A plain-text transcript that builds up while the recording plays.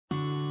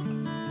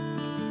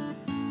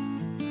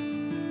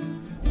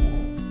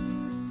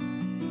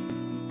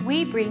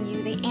we bring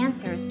you the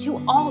answers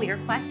to all your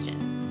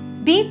questions.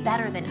 Be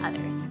better than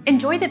others.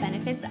 Enjoy the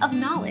benefits of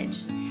knowledge.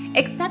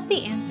 Accept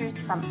the answers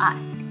from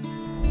us.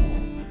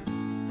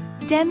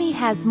 Demi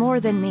has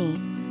more than me.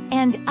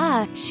 And,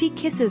 she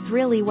kisses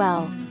really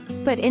well.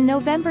 But in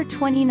November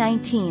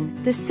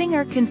 2019, the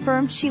singer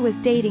confirmed she was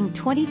dating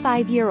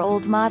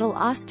 25-year-old model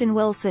Austin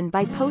Wilson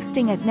by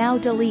posting a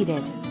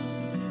now-deleted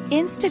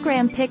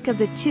Instagram pic of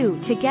the two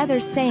together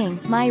saying,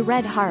 "My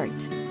red heart."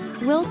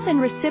 Wilson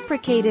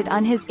reciprocated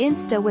on his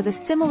Insta with a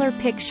similar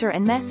picture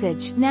and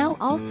message, now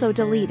also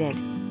deleted.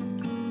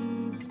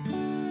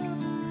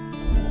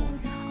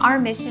 Our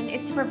mission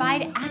is to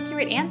provide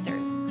accurate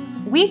answers.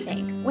 We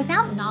think,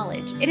 without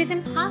knowledge, it is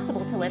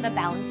impossible to live a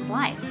balanced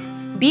life.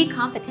 Be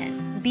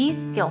competent. Be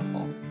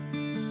skillful.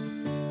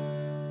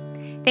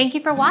 Thank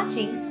you for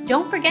watching.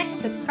 Don't forget to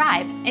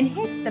subscribe and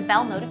hit the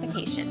bell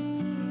notification.